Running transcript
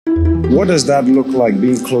What does that look like,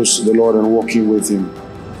 being close to the Lord and walking with Him?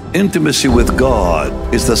 Intimacy with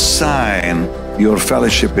God is the sign you're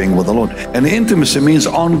fellowshipping with the Lord. And intimacy means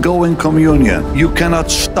ongoing communion. You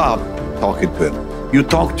cannot stop talking to Him. You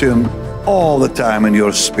talk to Him all the time in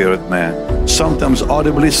your spirit, man. Sometimes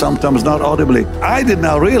audibly, sometimes not audibly. I did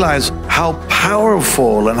not realize how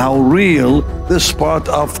powerful and how real this part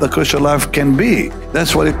of the Christian life can be.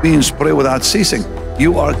 That's what it means, pray without ceasing.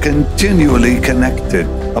 You are continually connected,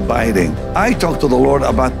 abiding. I talk to the Lord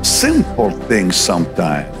about simple things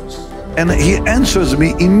sometimes, and He answers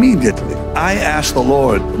me immediately. I ask the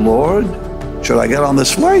Lord, Lord, should I get on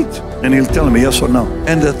this flight? And He'll tell me yes or no.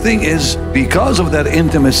 And the thing is, because of that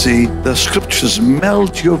intimacy, the scriptures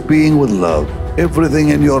melt your being with love. Everything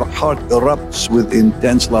in your heart erupts with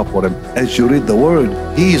intense love for Him. As you read the Word,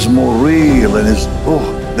 He is more real and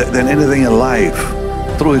than anything in life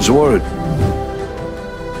through His Word.